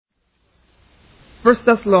1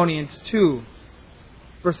 Thessalonians 2,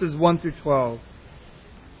 verses 1 through 12.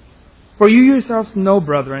 For you yourselves know,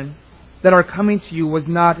 brethren, that our coming to you was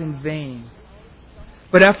not in vain.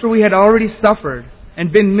 But after we had already suffered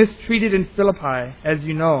and been mistreated in Philippi, as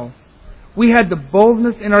you know, we had the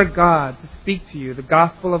boldness in our God to speak to you the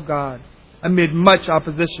gospel of God amid much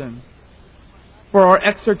opposition. For our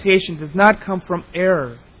exhortation does not come from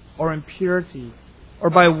error or impurity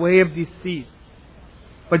or by way of deceit.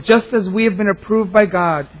 But just as we have been approved by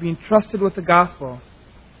God to be entrusted with the gospel,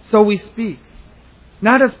 so we speak,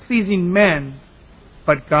 not as pleasing men,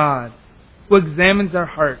 but God, who examines our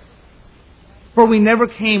hearts. For we never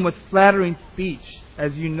came with flattering speech,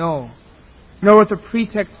 as you know, nor with a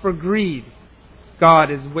pretext for greed. God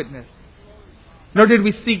is witness. Nor did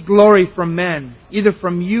we seek glory from men, either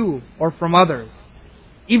from you or from others,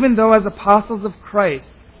 even though as apostles of Christ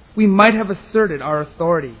we might have asserted our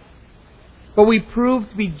authority. But we proved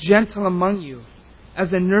to be gentle among you,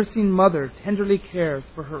 as a nursing mother tenderly cares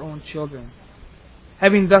for her own children.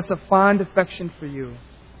 Having thus a fond affection for you,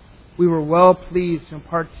 we were well pleased to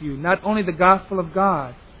impart to you not only the gospel of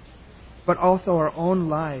God, but also our own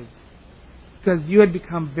lives, because you had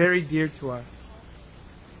become very dear to us.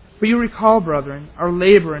 For you recall, brethren, our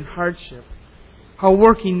labor and hardship, how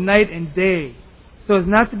working night and day, so as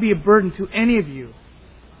not to be a burden to any of you,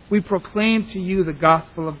 we proclaim to you the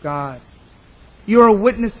gospel of God. You are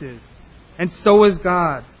witnesses, and so is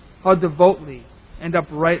God, how devoutly and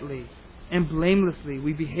uprightly and blamelessly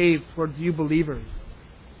we behave towards you believers.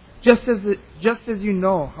 Just as you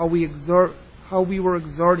know how we were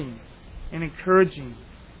exhorting and encouraging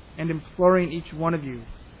and imploring each one of you,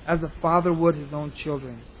 as a father would his own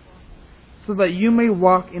children, so that you may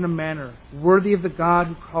walk in a manner worthy of the God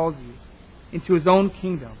who calls you into his own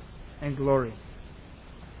kingdom and glory.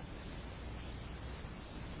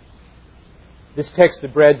 This text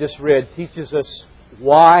that Brad just read teaches us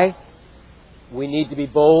why we need to be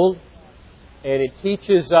bold, and it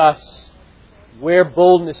teaches us where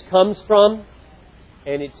boldness comes from,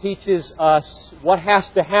 and it teaches us what has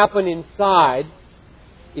to happen inside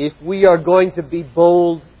if we are going to be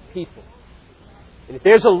bold people. And if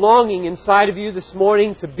there's a longing inside of you this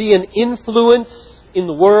morning to be an influence in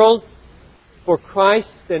the world for Christ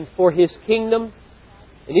and for His kingdom,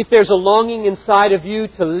 and if there's a longing inside of you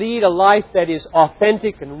to lead a life that is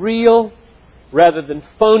authentic and real rather than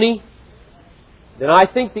phony, then I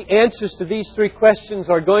think the answers to these three questions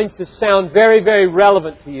are going to sound very, very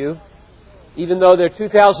relevant to you, even though they're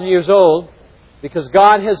 2,000 years old, because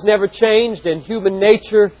God has never changed and human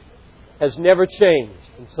nature has never changed.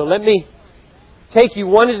 And so let me take you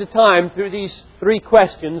one at a time through these three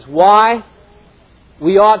questions: why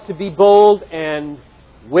we ought to be bold, and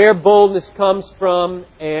where boldness comes from,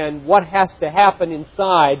 and what has to happen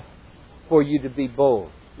inside for you to be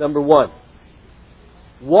bold. Number one,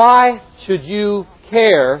 why should you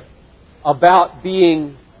care about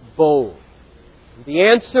being bold? The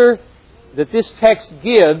answer that this text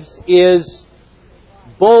gives is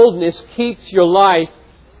boldness keeps your life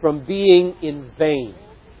from being in vain.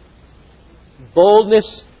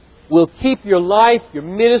 Boldness will keep your life, your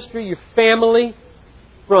ministry, your family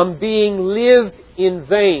from being lived in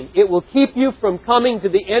vain. It will keep you from coming to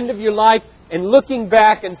the end of your life and looking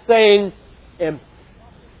back and saying,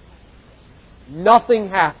 nothing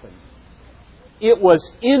happened. It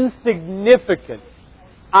was insignificant.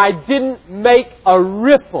 I didn't make a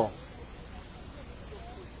ripple.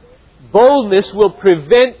 Boldness will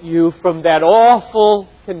prevent you from that awful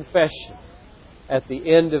confession at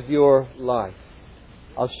the end of your life.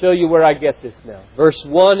 I'll show you where I get this now. Verse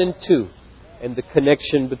 1 and 2 and the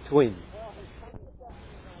connection between them.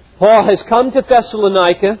 Paul has come to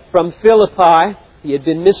Thessalonica from Philippi. He had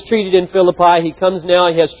been mistreated in Philippi. He comes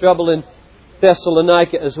now, he has trouble in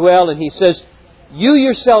Thessalonica as well. And he says, you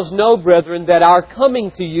yourselves know, brethren, that our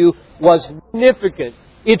coming to you was significant.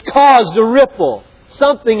 It caused a ripple.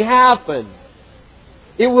 Something happened.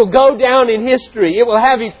 It will go down in history. It will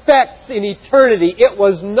have effects in eternity. It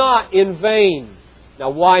was not in vain.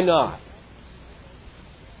 Now, why not?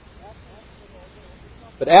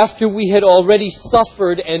 But after we had already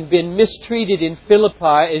suffered and been mistreated in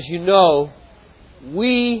Philippi, as you know,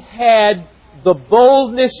 we had the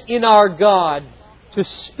boldness in our God to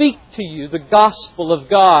speak to you the gospel of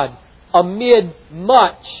God amid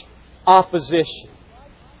much opposition.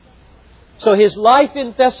 So his life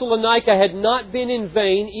in Thessalonica had not been in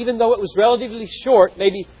vain, even though it was relatively short,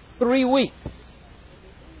 maybe 3 weeks.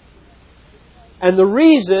 And the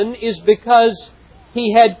reason is because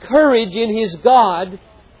he had courage in his God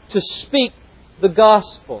to speak the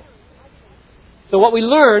gospel. So what we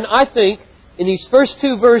learn, I think, in these first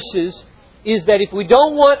two verses is that if we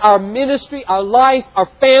don't want our ministry, our life, our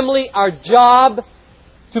family, our job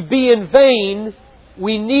to be in vain,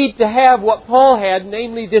 we need to have what Paul had,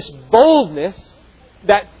 namely this boldness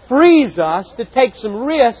that frees us to take some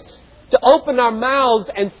risks, to open our mouths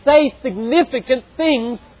and say significant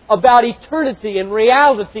things about eternity and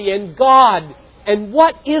reality and God and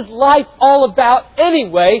what is life all about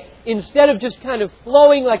anyway, instead of just kind of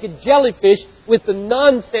flowing like a jellyfish with the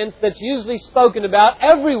nonsense that's usually spoken about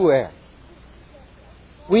everywhere.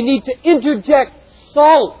 We need to interject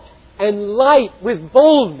salt and light with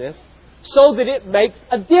boldness so that it makes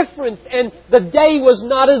a difference. And the day was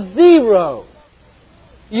not a zero.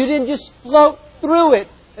 You didn't just float through it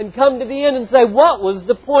and come to the end and say, what was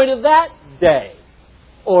the point of that day?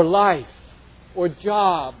 Or life? Or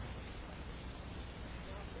job?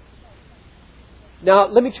 Now,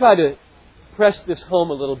 let me try to press this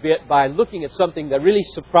home a little bit by looking at something that really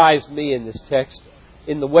surprised me in this text,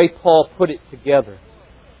 in the way Paul put it together.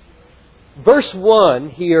 Verse 1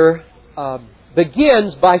 here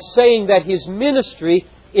begins by saying that his ministry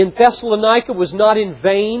in Thessalonica was not in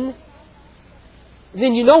vain.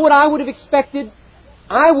 Then you know what I would have expected?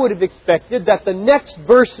 I would have expected that the next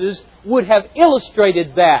verses would have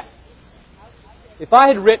illustrated that. If I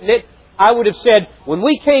had written it, I would have said, when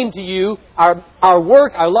we came to you, our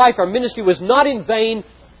work, our life, our ministry was not in vain,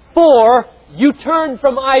 for you turned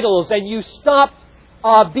from idols and you stopped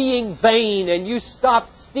being vain, and you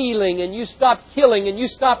stopped stealing, and you stopped killing, and you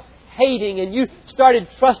stopped hating, and you started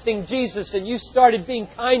trusting Jesus, and you started being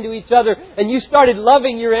kind to each other, and you started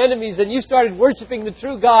loving your enemies, and you started worshiping the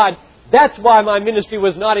true God. That's why my ministry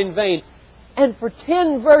was not in vain. And for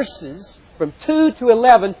 10 verses, from 2 to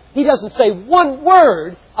 11, he doesn't say one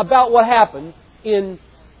word about what happened in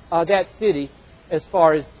that city as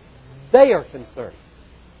far as they are concerned.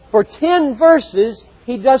 For 10 verses,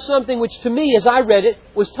 he does something which to me, as I read it,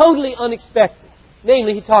 was totally unexpected.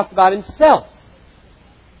 Namely, he talked about himself.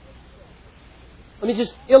 Let me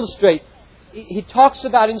just illustrate. He talks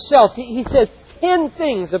about himself. He says 10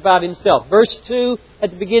 things about himself. Verse 2 at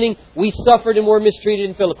the beginning, we suffered and were mistreated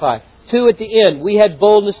in Philippi. 2 at the end, we had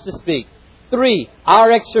boldness to speak. 3,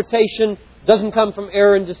 our exhortation doesn't come from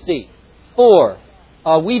error and deceit. 4,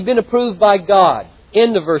 we've been approved by God.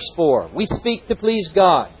 End of verse 4. We speak to please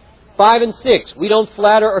God. 5 and 6, we don't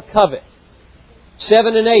flatter or covet.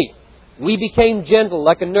 7 and 8, we became gentle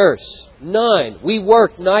like a nurse. 9, we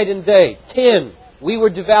worked night and day. 10, we were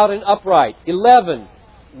devout and upright. 11,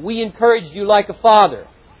 we encouraged you like a father.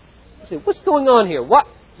 You say, what's going on here? What?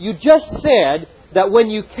 You just said that when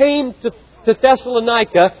you came to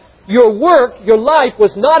Thessalonica, your work, your life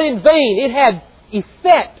was not in vain. It had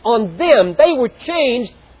effect on them. They were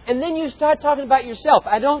changed. And then you start talking about yourself.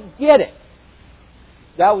 I don't get it.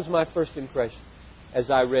 That was my first impression as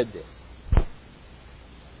I read this.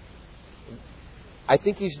 I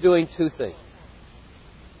think he's doing 2 things.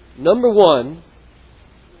 Number 1,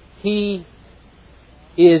 he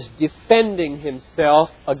is defending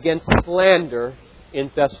himself against slander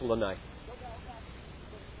in Thessalonica.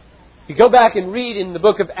 If you go back and read in the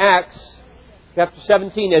book of Acts, chapter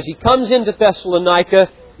 17, as he comes into Thessalonica,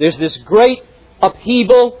 there's this great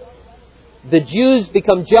upheaval. The Jews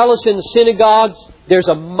become jealous in the synagogues. There's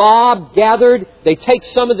a mob gathered. They take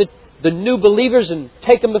some of the new believers and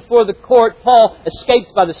take them before the court. Paul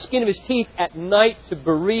escapes by the skin of his teeth at night to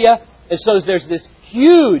Berea. And so there's this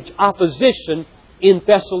huge opposition in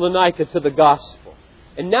Thessalonica to the gospel.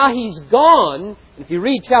 And now he's gone. If you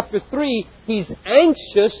read chapter 3, he's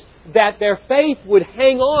anxious that their faith would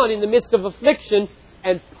hang on in the midst of affliction.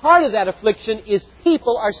 And part of that affliction is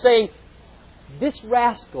people are saying, this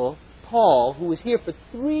rascal, Paul, who was here for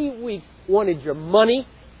 3 weeks, wanted your money.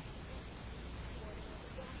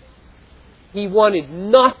 He wanted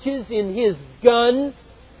notches in his gun.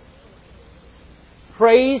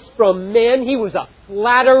 Praise from men. He was a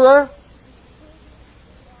flatterer.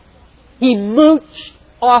 He mooched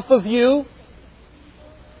off of you.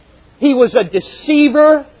 He was a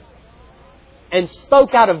deceiver and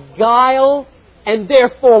spoke out of guile. And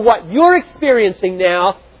therefore what you're experiencing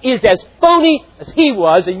now is as phony as he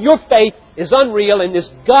was, and your faith is unreal, and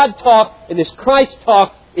this God talk and this Christ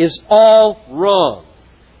talk is all wrong.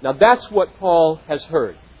 Now that's what Paul has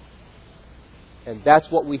heard. And that's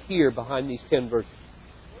what we hear behind these 10 verses.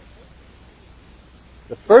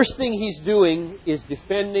 The first thing he's doing is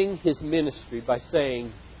defending his ministry by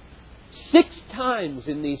saying, 6 times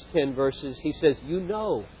in these 10 verses, he says, you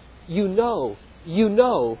know, you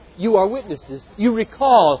are witnesses. You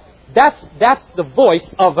recall, that's the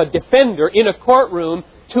voice of a defender in a courtroom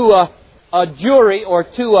to a jury or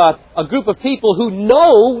to a group of people who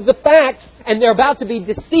know the facts and they're about to be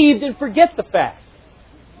deceived and forget the facts.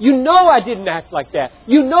 You know I didn't act like that.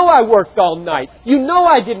 You know I worked all night. You know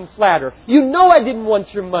I didn't flatter. You know I didn't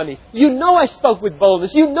want your money. You know I spoke with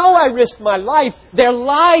boldness. You know I risked my life. They're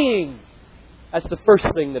lying. That's the first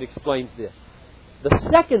thing that explains this. The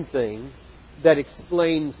second thing that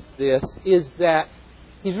explains this is that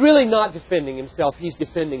he's really not defending himself. He's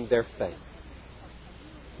defending their faith.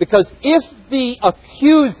 Because if the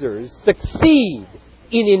accusers succeed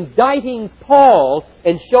in indicting Paul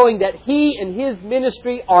and showing that he and his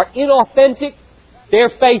ministry are inauthentic, their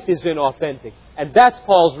faith is inauthentic. And that's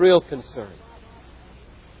Paul's real concern.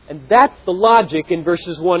 And that's the logic in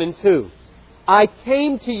verses 1 and 2. I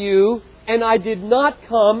came to you and I did not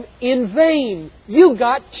come in vain. You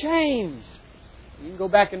got changed. You can go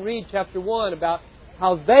back and read chapter 1 about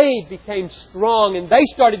how they became strong and they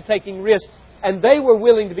started taking risks and they were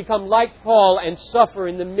willing to become like Paul and suffer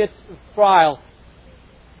in the midst of trial.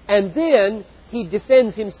 And then he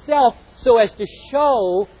defends himself so as to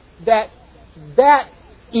show that that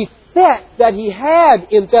effect that he had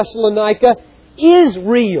in Thessalonica is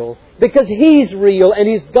real. Because he's real and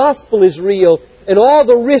his gospel is real. And all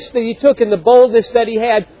the risks that he took and the boldness that he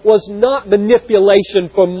had was not manipulation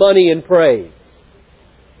for money and praise.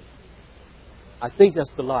 I think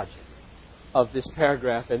that's the logic of this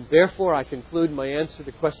paragraph. And therefore I conclude my answer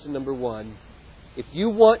to question number 1. If you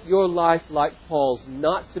want your life like Paul's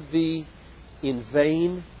not to be in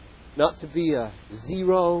vain, not to be a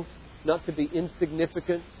zero, not to be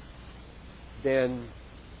insignificant, then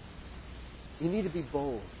you need to be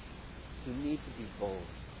bold. You need to be bold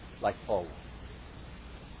like Paul was.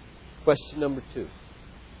 Question number 2.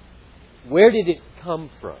 Where did it come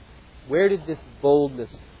from? Where did this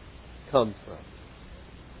boldness come from?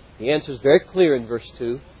 The answer is very clear in verse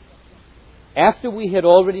 2. After we had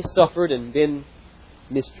already suffered and been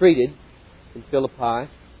mistreated in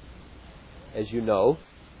Philippi, as you know,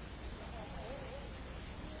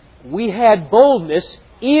 we had boldness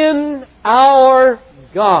in our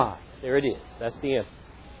God. There it is. That's the answer.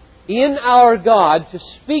 In our God to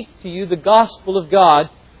speak to you the gospel of God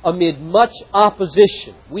amid much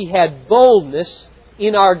opposition. We had boldness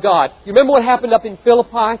in our God. You remember what happened up in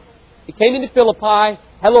Philippi? He came into Philippi,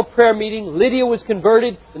 had a little prayer meeting. Lydia was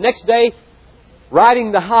converted. The next day,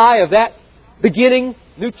 riding the high of that beginning,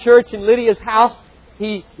 new church in Lydia's house,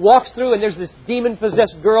 he walks through and there's this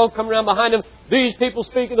demon-possessed girl coming around behind him. These people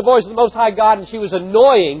speak in the voice of the Most High God, and she was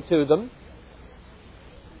annoying to them.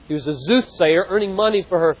 She was a soothsayer, earning money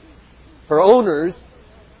for her owners.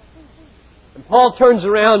 And Paul turns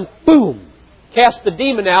around, boom, casts the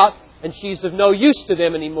demon out, and she's of no use to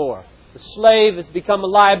them anymore. The slave has become a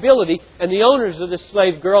liability, and the owners of this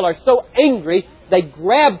slave girl are so angry, they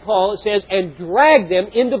grab Paul, it says, and drag them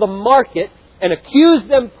into the market and accuse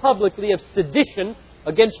them publicly of sedition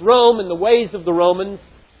against Rome and the ways of the Romans,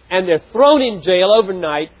 and they're thrown in jail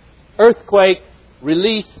overnight, earthquake,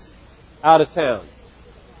 release, out of town.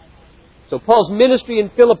 So Paul's ministry in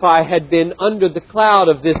Philippi had been under the cloud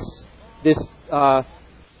of this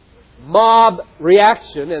mob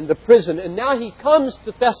reaction and the prison. And now he comes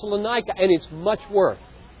to Thessalonica and it's much worse.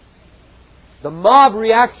 The mob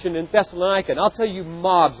reaction in Thessalonica, and I'll tell you,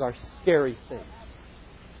 mobs are scary things.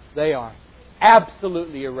 They are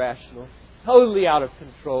absolutely irrational, totally out of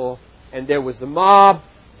control. And there was the mob.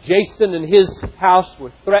 Jason and his house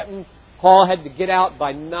were threatened. Paul had to get out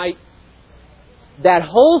by night. That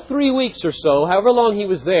whole 3 weeks or so, however long he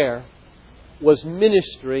was there, was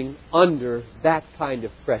ministering under that kind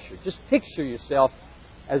of pressure. Just picture yourself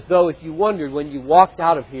as though if you wondered when you walked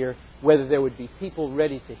out of here whether there would be people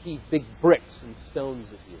ready to heave big bricks and stones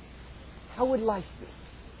at you. How would life be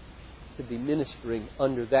to be ministering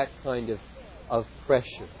under that kind of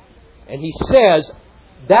pressure? And he says,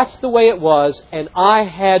 that's the way it was, and I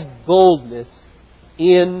had boldness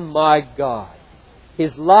in my God.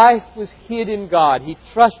 His life was hid in God. He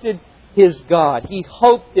trusted his God. He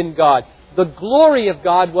hoped in God. The glory of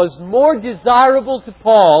God was more desirable to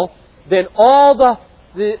Paul than all the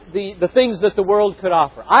things that the world could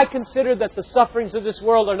offer. I consider that the sufferings of this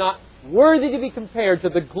world are not worthy to be compared to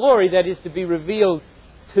the glory that is to be revealed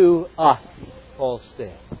to us, Paul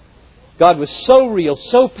said. God was so real,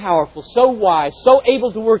 so powerful, so wise, so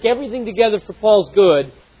able to work everything together for Paul's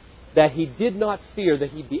good that he did not fear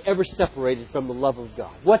that he'd be ever separated from the love of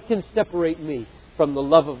God. What can separate me from the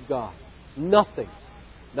love of God? Nothing.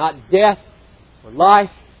 Not death or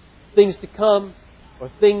life, things to come, or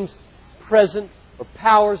things present, or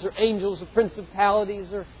powers, or angels, or principalities,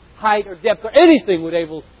 or height, or depth, or anything would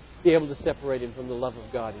be able to separate him from the love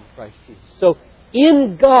of God in Christ Jesus. So,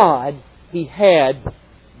 in God, he had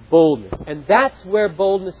boldness. And that's where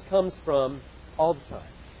boldness comes from all the time.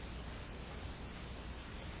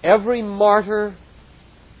 Every martyr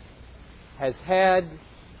has had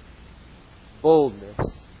boldness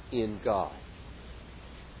in God.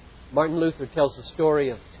 Martin Luther tells the story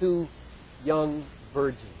of two young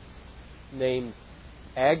virgins named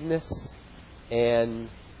Agnes and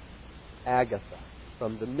Agatha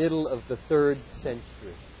from the middle of the 3rd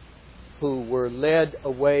century, who were led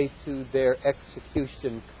away to their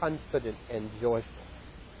execution confident and joyful.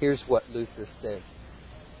 Here's what Luther says.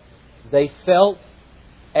 They felt,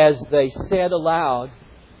 as they said aloud,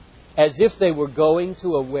 as if they were going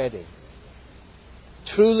to a wedding.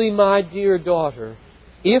 Truly, my dear daughter,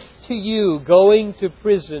 if to you going to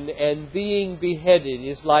prison and being beheaded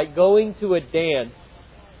is like going to a dance,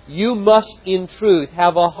 you must in truth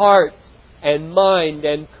have a heart and mind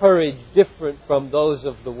and courage different from those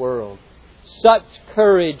of the world. Such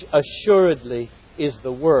courage assuredly is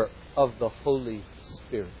the work of the Holy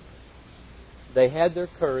Spirit. They had their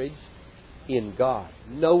courage in God,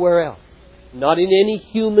 nowhere else. Not in any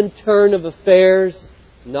human turn of affairs,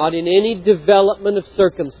 not in any development of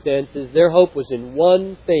circumstances. Their hope was in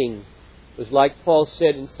one thing. It was like Paul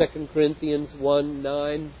said in 2 Corinthians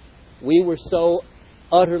 1:9, we were so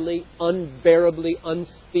utterly, unbearably,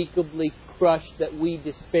 unspeakably crushed that we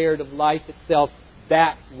despaired of life itself.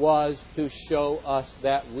 That was to show us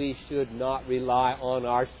that we should not rely on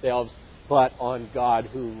ourselves, but on God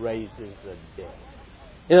who raises the dead.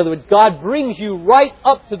 In other words, God brings you right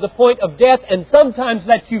up to the point of death and sometimes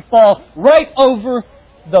lets you fall right over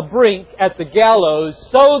the brink at the gallows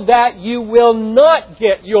so that you will not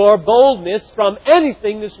get your boldness from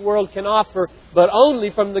anything this world can offer, but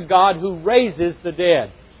only from the God who raises the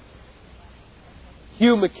dead.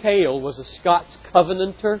 Hugh McHale was a Scots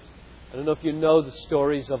Covenanter. I don't know if you know the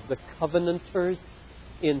stories of the Covenanters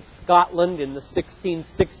in Scotland in the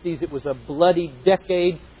 1660s. It was a bloody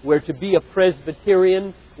decade where to be a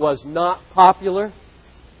Presbyterian was not popular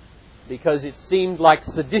because it seemed like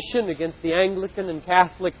sedition against the Anglican and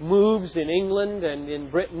Catholic moves in England and in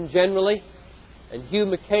Britain generally. And Hugh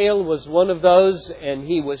McHale was one of those, and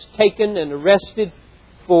he was taken and arrested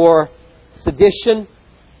for sedition.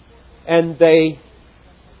 And they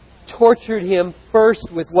tortured him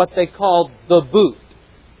first with what they called the boot.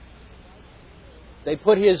 They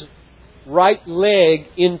put his right leg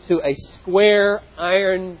into a square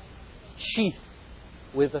iron sheath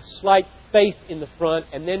with a slight space in the front,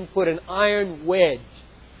 and then put an iron wedge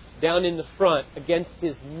down in the front against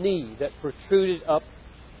his knee that protruded up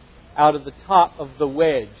out of the top of the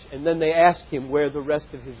wedge. And then they asked him where the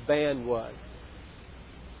rest of his band was.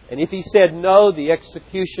 And if he said no, the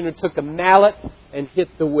executioner took a mallet and hit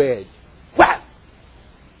the wedge. Whap!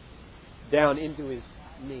 Down into his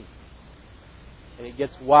knee. And it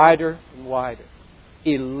gets wider and wider.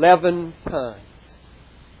 11 times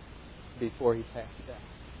before he passed out.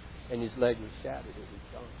 And his leg was shattered and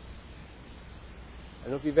he's gone. I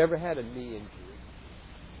don't know if you've ever had a knee injury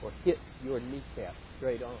or hit your kneecap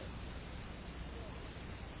straight on.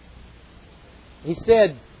 He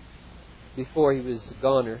said, before he was a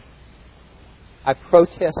goner, I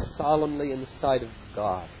protest solemnly in the sight of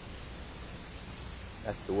God.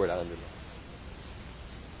 That's the word I underline.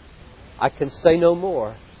 I can say no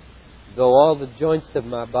more, though all the joints of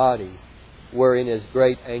my body were in as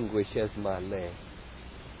great anguish as my leg.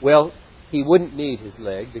 Well, he wouldn't need his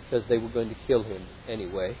leg because they were going to kill him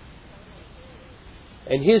anyway.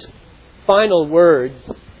 And his final words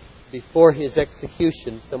before his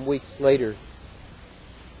execution some weeks later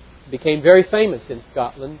became very famous in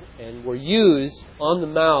Scotland and were used on the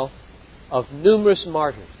mouth of numerous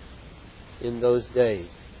martyrs in those days.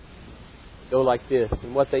 They go like this,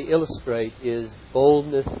 and what they illustrate is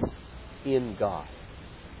boldness in God.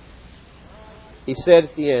 He said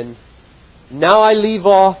at the end, now I leave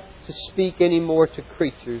off to speak any more to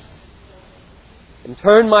creatures and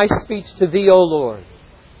turn my speech to Thee, O Lord.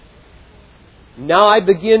 Now I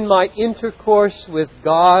begin my intercourse with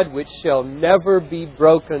God, which shall never be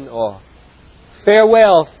broken off.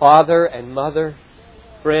 Farewell, father and mother,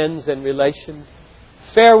 friends and relations.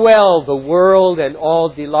 Farewell, the world and all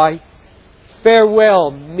delights.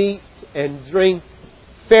 Farewell, meat and drink.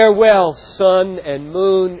 Farewell, sun and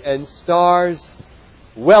moon and stars.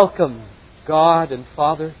 Welcome, God and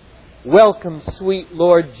Father. Welcome, sweet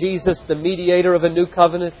Lord Jesus, the mediator of a new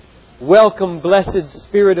covenant. Welcome, blessed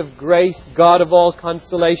Spirit of grace, God of all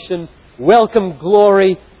consolation. Welcome,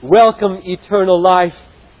 glory. Welcome, eternal life.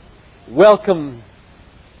 Welcome,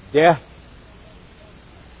 death.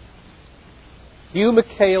 Hugh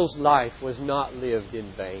McHale's life was not lived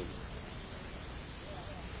in vain.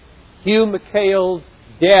 Hugh McHale's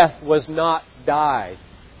death was not died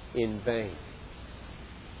in vain,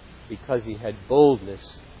 because he had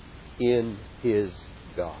boldness in his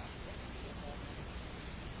God.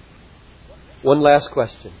 One last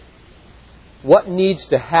question. What needs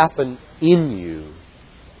to happen in you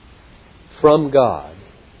from God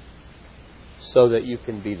so that you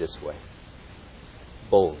can be this way?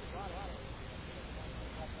 Bold.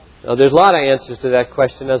 Now, there's a lot of answers to that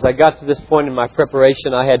question. As I got to this point in my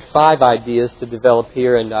preparation, I had 5 ideas to develop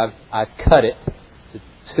here, and I've cut it to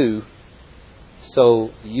 2.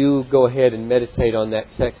 So you go ahead and meditate on that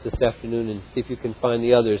text this afternoon and see if you can find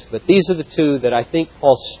the others. But these are the 2 that I think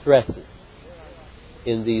Paul stresses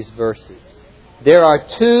in these verses. There are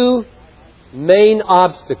 2 main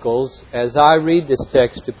obstacles, as I read this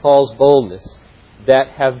text, to Paul's boldness that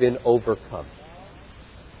have been overcome.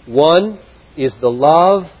 One is the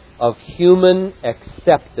love of human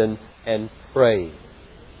acceptance and praise.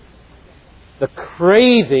 The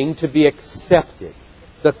craving to be accepted.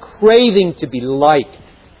 The craving to be liked.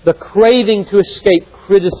 The craving to escape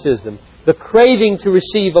criticism. The craving to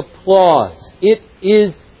receive applause. It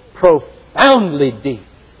is profoundly deep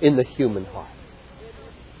in the human heart.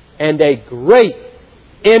 And a great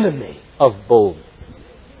enemy of boldness.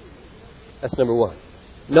 That's number 1.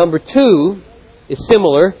 Number 2 is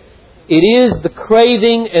similar. It is the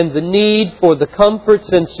craving and the need for the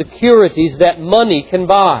comforts and securities that money can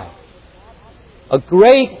buy. A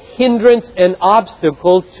great hindrance and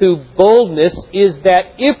obstacle to boldness is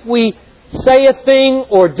that if we say a thing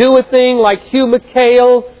or do a thing like Hugh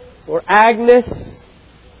McHale or Agnes,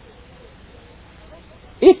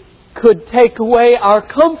 it could take away our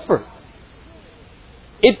comfort.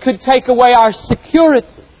 It could take away our security.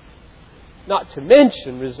 Not to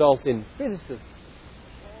mention result in criticism.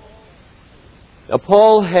 Now,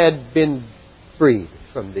 Paul had been freed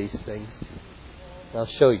from these things. I'll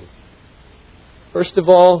show you. First of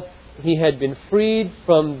all, he had been freed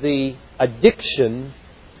from the addiction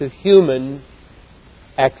to human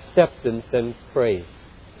acceptance and praise.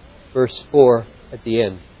 Verse 4 at the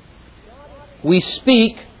end. We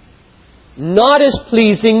speak not as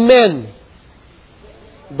pleasing men,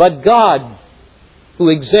 but God, who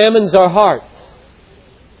examines our hearts.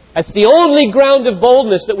 That's the only ground of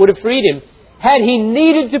boldness that would have freed him. Had he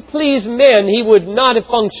needed to please men, he would not have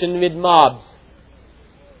functioned amid mobs.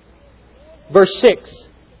 Verse 6.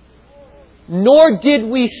 Nor did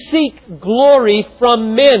we seek glory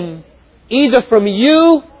from men, either from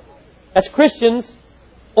you, as Christians,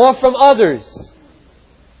 or from others.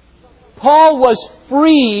 Paul was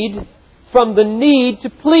freed from the need to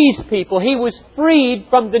please people. He was freed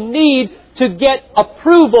from the need to get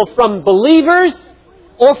approval from believers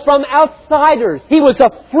or from outsiders. He was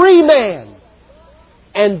a free man.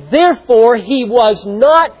 And therefore, he was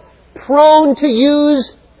not prone to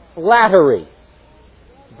use flattery.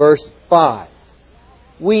 Verse 5.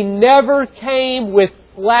 We never came with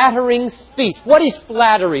flattering speech. What is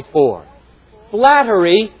flattery for?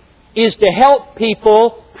 Flattery is to help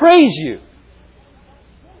people praise you.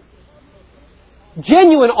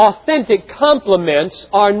 Genuine, authentic compliments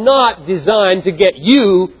are not designed to get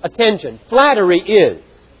you attention. Flattery is.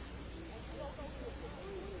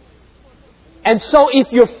 And so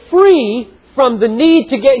if you're free from the need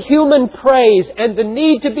to get human praise and the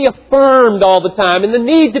need to be affirmed all the time and the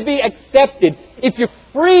need to be accepted, if you're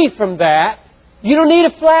free from that, you don't need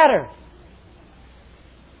a flatter.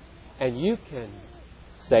 And you can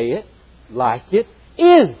say it like it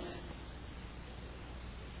is.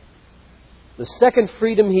 The second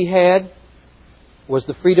freedom he had was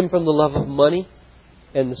the freedom from the love of money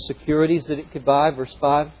and the securities that it could buy. Verse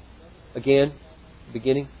 5, again,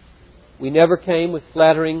 beginning. We never came with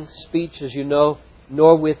flattering speech, as you know,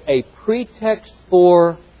 nor with a pretext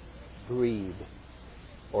for greed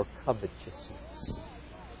or covetousness.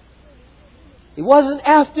 He wasn't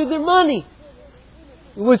after their money.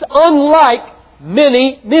 It was unlike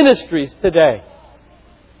many ministries today.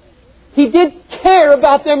 He did care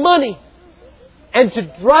about their money. And to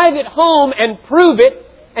drive it home and prove it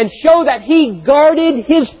and show that he guarded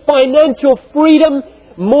his financial freedom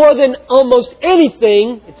more than almost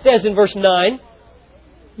anything, it says in verse 9,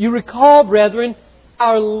 you recall, brethren,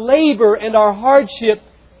 our labor and our hardship,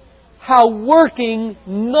 how working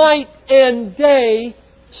night and day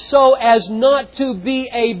so as not to be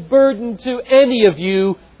a burden to any of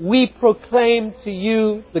you, we proclaim to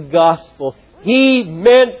you the gospel. He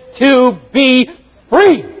meant to be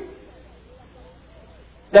free.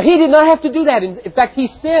 Now, he did not have to do that. In fact, he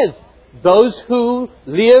says, those who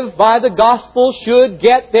live by the gospel should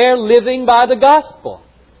get their living by the gospel.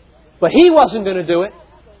 But he wasn't going to do it.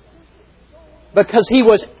 Because he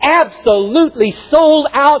was absolutely sold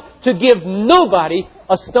out to give nobody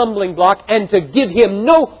a stumbling block and to give him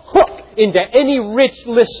no hook into any rich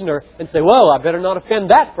listener and say, well, I better not offend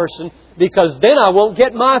that person because then I won't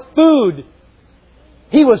get my food.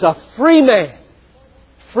 He was a free man.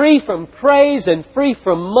 Free from praise and free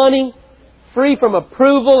from money. Free from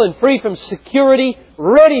approval and free from security.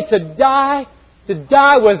 Ready to die. To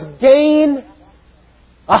die was gain.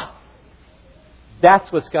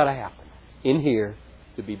 That's what's got to happen in here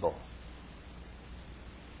to be bold.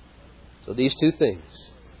 So these two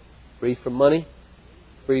things. Free from money.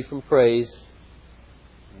 Free from praise.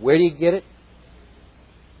 Where do you get it?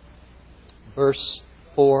 Verse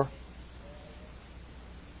 4.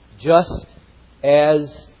 Just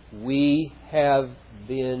as we have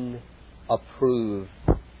been approved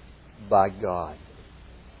by God,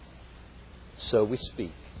 so we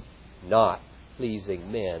speak, not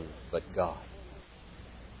pleasing men, but God.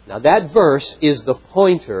 Now that verse is the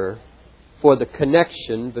pointer for the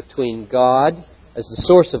connection between God as the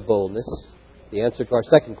source of boldness, the answer to our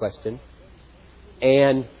second question,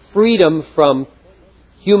 and freedom from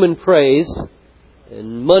human praise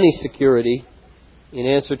and money security in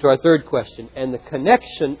answer to our third question. And the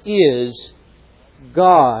connection is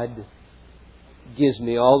God gives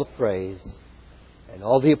me all the praise and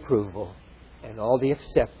all the approval and all the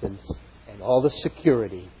acceptance and all the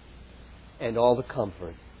security and all the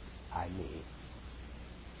comfort I need.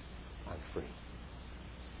 I'm free.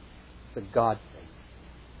 The God thing.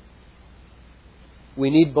 We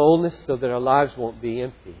need boldness so that our lives won't be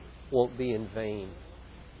empty, won't be in vain.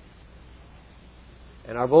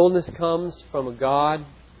 And our boldness comes from a God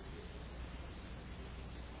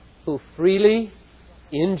who freely,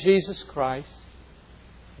 in Jesus Christ,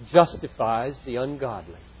 justifies the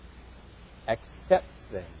ungodly, accepts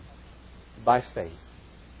them by faith,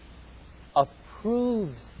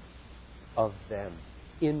 approves of them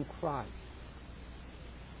in Christ,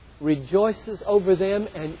 rejoices over them,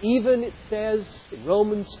 and even, it says in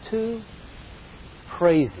Romans 2,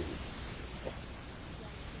 praises them.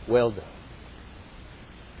 Well done.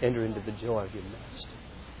 Enter into the joy of your master.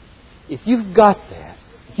 If you've got that,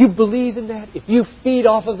 if you believe in that, if you feed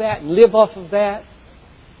off of that and live off of that,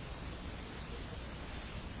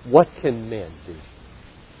 what can men do?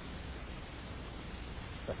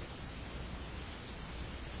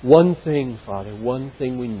 One thing, Father, one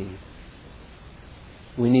thing we need.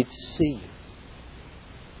 We need to see you.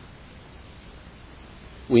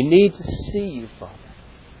 We need to see you, Father.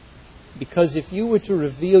 Because if you were to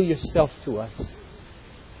reveal yourself to us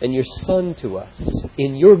and your Son to us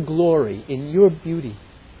in your glory, in your beauty,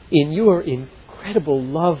 in your incredible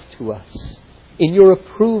love to us, in your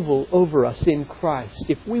approval over us in Christ,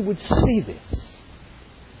 if we would see this,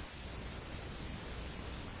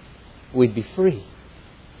 we'd be free.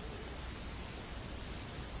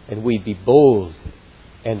 And we'd be bold,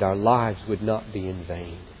 and our lives would not be in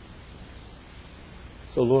vain.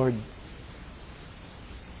 So, Lord,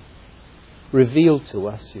 reveal to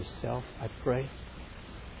us yourself, I pray.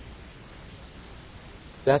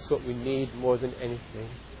 That's what we need more than anything.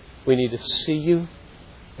 We need to see you,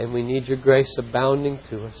 and we need your grace abounding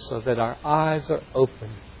to us so that our eyes are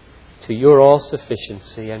open to your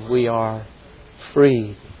all-sufficiency and we are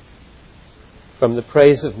freed from the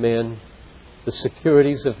praise of men, the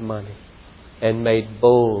securities of money, and made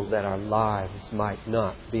bold that our lives might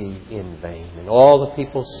not be in vain. And all the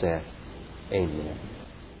people said, Amen.